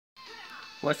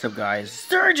What's up, guys?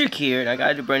 Surgic here, and I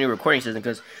got a brand new recording system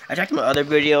because I checked my other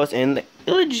videos and it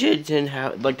legit didn't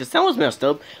have, like, the sound was messed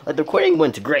up. Like, the recording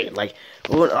went great, like,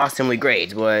 it went awesomely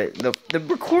great, but the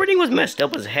recording was messed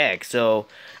up as heck. So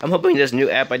I'm hoping this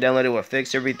new app I downloaded will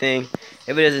fix everything.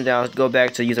 If it doesn't, I'll go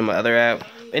back to using my other app.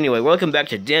 Anyway, welcome back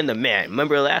to Dan the Man.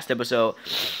 Remember last episode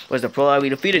was the prologue, we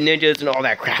defeated ninjas and all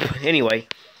that crap. Anyway,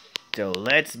 so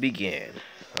let's begin.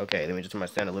 Okay, let me just turn my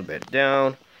sound a little bit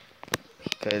down.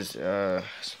 Because, I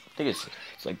think it's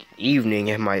like evening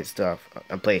in my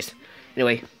place.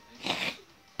 Anyway,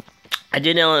 I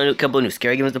did download a couple of new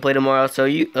scary games to play tomorrow, so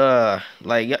you don't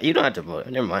have to vote.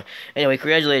 Never mind. Anyway,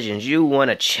 congratulations, you won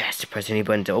a chest. Press any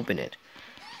button to open it.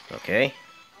 Okay.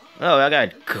 Oh, I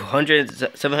got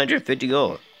 750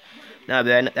 gold. Not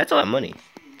bad. That's a lot of money.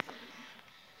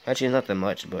 Actually, not that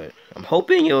much, but I'm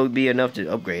hoping it'll be enough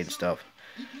to upgrade stuff.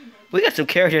 We got some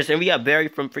characters, and we got Barry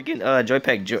from freaking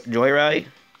Joypack Joyride.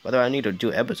 Whether I need to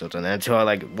do episodes on that until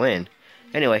I win.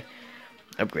 Anyway,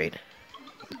 upgrade.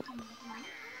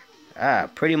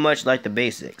 Pretty much like the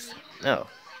basics. Oh.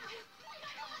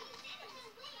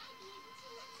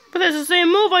 But that's the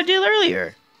same move I did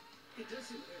earlier.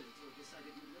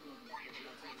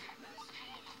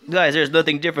 Guys, there's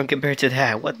nothing different compared to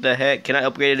that. What the heck? Can I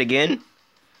upgrade it again?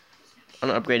 I'm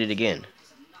gonna upgrade it again.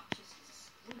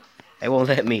 It won't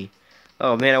let me.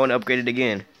 Oh man, I want to upgrade it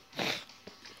again. I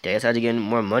guess I have to get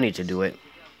more money to do it.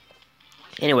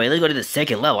 Anyway, let's go to the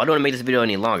second level. I don't want to make this video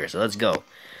any longer, so let's go.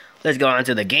 Let's go on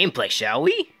to the gameplay, shall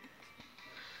we?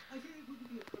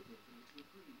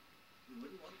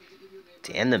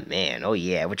 Dan the Man. Oh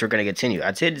yeah, which we're gonna continue.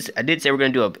 I did say we're gonna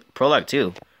do a prologue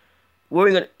 2. Where are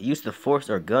we gonna use the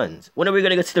force or guns? When are we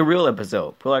gonna get to the real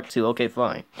episode? Prologue 2. Okay,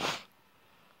 fine.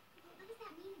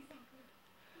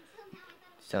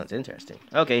 Sounds interesting.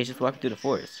 Okay, he's just walking through the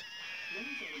forest.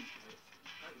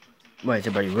 Why is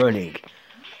everybody running?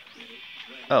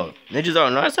 Oh, ninjas are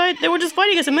on our side? They were just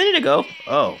fighting us a minute ago.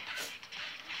 Oh.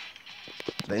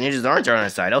 The ninjas aren't on our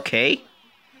side. Okay.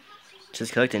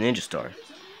 Just collect a ninja star.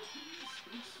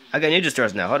 I got ninja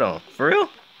stars now. Hold on. For real?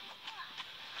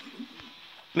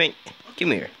 Man, give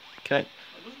me here. Can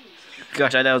I?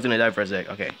 Gosh, I thought I was gonna die for a sec.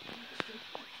 Okay.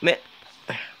 Man.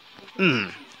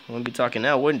 I wouldn't be talking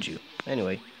now, wouldn't you?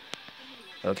 Anyway.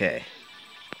 Okay.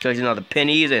 Collecting all the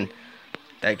pennies and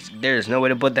there's no way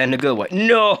to put that in the good way.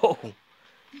 No!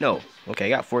 No. Okay, I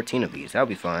got 14 of these. That'll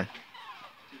be fine.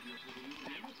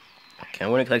 Okay, I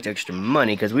want to collect extra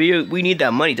money because we need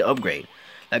that money to upgrade.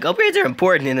 Like, upgrades are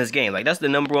important in this game. Like, that's the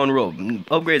 #1 rule.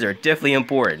 Upgrades are definitely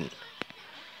important.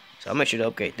 So I'll make sure to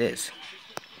upgrade this.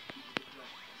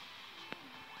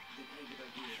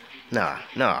 No.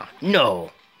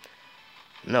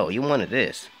 No, you wanted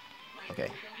this.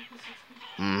 Okay.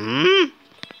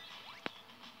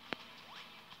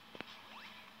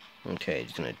 Okay,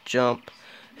 just gonna jump.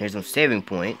 Here's some saving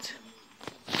points.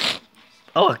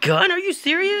 Oh, a gun? Are you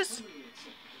serious?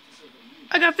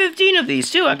 I got 15 of these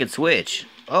too. I could switch.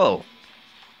 Oh,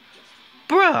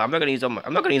 bruh, I'm not gonna use my gun.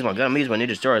 I'm gonna use my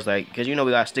ninja stars, because you know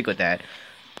we gotta stick with that.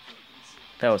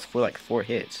 That was for 4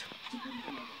 hits.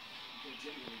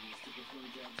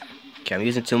 Okay, I'm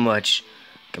using too much.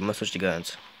 Okay, I'm gonna switch to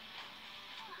guns.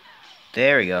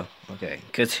 There we go. Okay,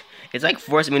 because it's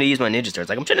forcing me to use my ninja stars.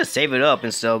 I'm trying to save it up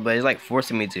and stuff, but it's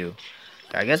forcing me to.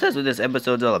 I guess that's what this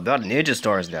episode's all about. Ninja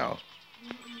stars now.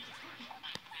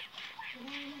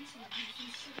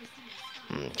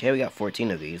 Okay, we got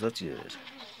 14 of these. Let's do this.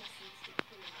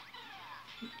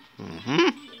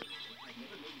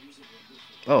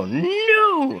 Oh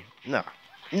no! Nah.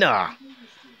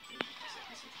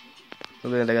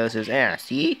 Look at that guy says,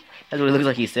 see? That's what it looks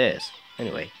like he says.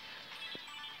 Anyway.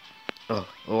 Oh,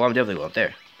 I'm definitely going up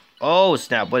there. Oh,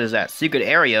 snap. What is that? Secret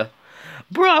area?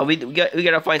 Bruh, we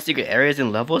gotta find secret areas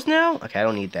and levels now? Okay, I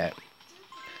don't need that.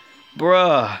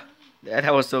 Bruh.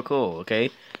 That was so cool,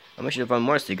 okay? I'm sure to find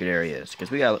more secret areas.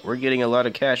 Because we're getting a lot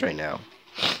of cash right now.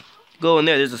 Go in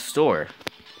there, there's a store.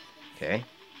 Okay.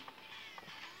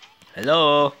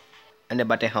 Hello?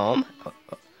 Anybody home?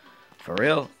 For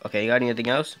real? Okay, you got anything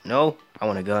else? No? I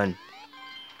want a gun.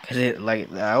 Cause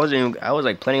I was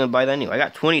planning on buying that anyway. I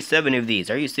got 27 of these.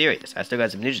 Are you serious? I still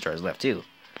got some ninja stars left too.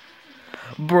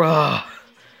 Bruh.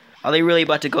 Are they really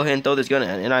about to go ahead and throw this gun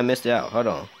and I missed out? Hold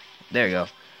on. There you go.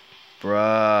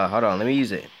 Bruh. Hold on. Let me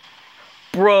use it.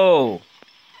 Bro.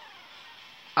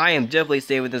 I am definitely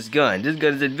saving this gun. This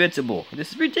gun is invincible.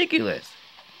 This is ridiculous.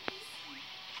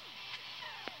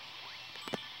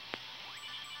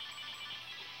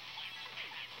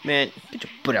 Man, get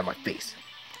your butt out of my face.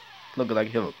 Looking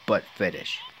like you have a butt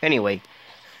fetish. Anyway.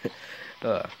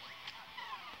 Okay.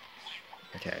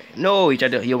 No,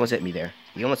 he almost hit me there.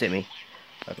 He almost hit me.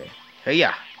 Okay. Hey,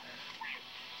 yeah.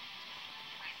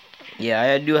 Yeah,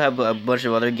 I do have a bunch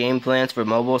of other game plans for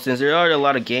mobile since there are a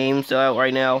lot of games out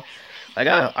right now. Like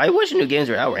I wish new games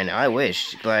were out right now. I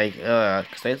wish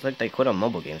cause they quit on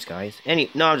mobile games, guys.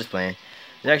 No, I'm just playing.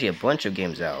 There's actually a bunch of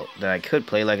games out that I could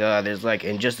play. Like there's like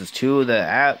Injustice 2, the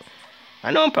app.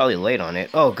 I know I'm probably late on it.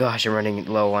 Oh gosh, I'm running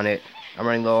low on it. I'm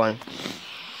running low on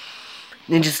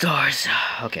Ninja Stars.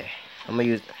 Okay, I'm gonna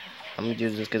use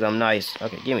this because I'm nice.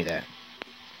 Okay, give me that.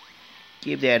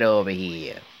 Give that over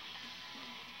here.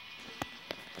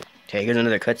 Okay, here's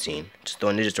another cutscene. Just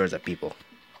throwing Ninja Stars at people.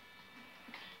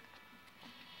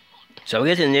 So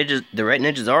I guess the red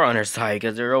ninjas are on our side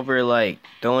because they're over like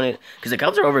throwing it. Because the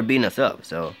cops are over beating us up.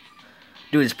 So,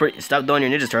 dude, stop throwing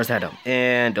your Ninja Stars at them.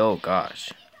 And oh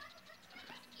gosh,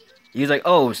 he's like,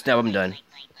 oh snap, I'm done.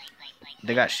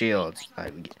 They got shields. How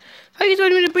you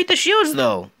telling me to beat the shields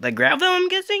though? Like grab them? I'm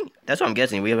guessing. That's what I'm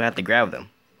guessing. We have to grab them.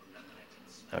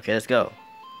 Okay, let's go.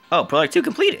 Oh, Prologue 2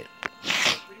 completed.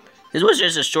 This was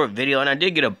just a short video, and I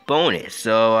did get a bonus.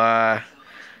 So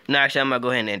no, actually, I'm gonna go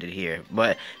ahead and end it here.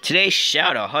 But today's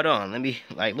shout out, hold on, let me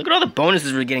look at all the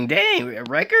bonuses we're getting. Dang, a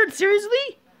record?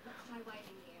 Seriously?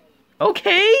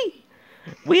 Okay.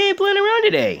 We ain't playing around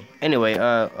today. Anyway,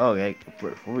 okay,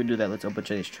 before we do that, let's open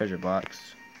today's treasure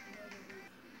box.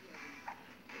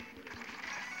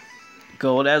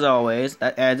 Gold as always.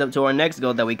 That adds up to our next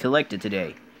gold that we collected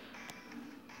today.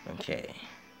 Okay.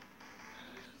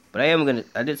 But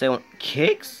I did say I want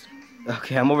kicks?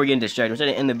 Okay, I'm over getting distracted. I'm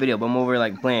trying to end the video, but I'm over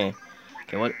like playing.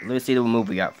 Okay, let's see what move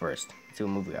we got first. Let's see what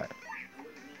move we got.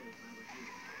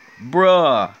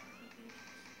 Bruh.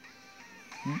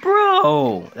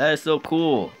 Bro, that is so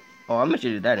cool. Oh, I'm gonna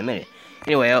do that in a minute.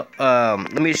 Anyway,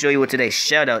 let me show you what today's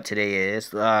shout out today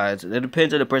is. It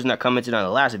depends on the person that commented on the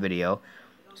last video.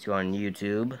 Let's go on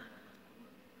YouTube.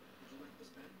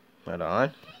 Hold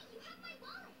on.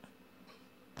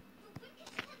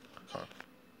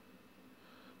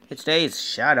 It's today's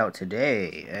shout out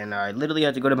today, and I literally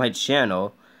have to go to my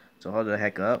channel. So hold the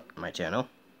heck up, my channel.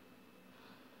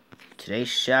 Today's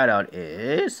shout out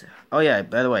is, oh yeah,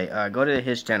 by the way, go to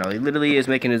his channel. He literally is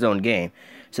making his own game.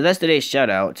 So that's today's shout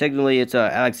out. Technically, it's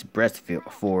Alex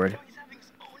Breastford,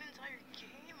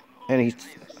 and he's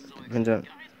depends on.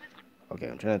 Okay,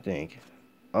 I'm trying to think.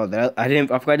 Oh, I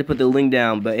forgot to put the link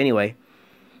down. But anyway,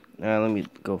 let me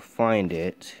go find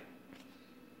it.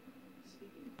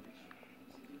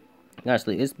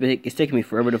 Honestly, it's taking me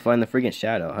forever to find the freaking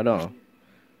shadow. Hold on.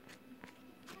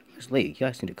 It's late. You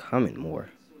guys need to comment more.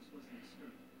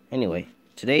 Anyway,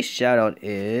 today's shout out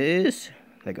is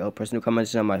like a person who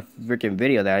commented on my freaking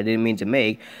video that I didn't mean to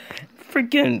make.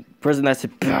 Freaking person that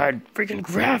said bad freaking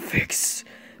graphics.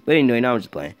 But anyway, now I'm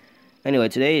just playing. Anyway,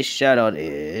 today's shout out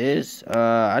is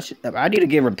I need to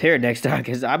get repaired next time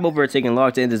because I'm over taking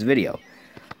long to end this video.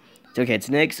 Okay,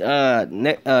 today's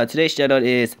shout out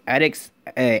is Addicts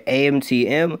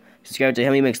AMTM. Subscribe to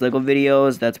him. He makes Lego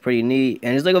videos. That's pretty neat.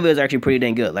 And his Lego videos are actually pretty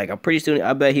dang good. Like, I'm pretty soon,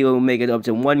 I bet he will make it up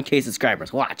to 1K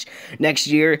subscribers. Watch. Next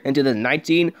year, in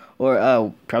 2019,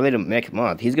 or probably the next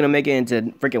month, he's going to make it into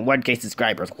freaking 1K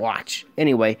subscribers. Watch.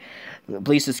 Anyway,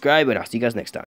 please subscribe, and I'll see you guys next time.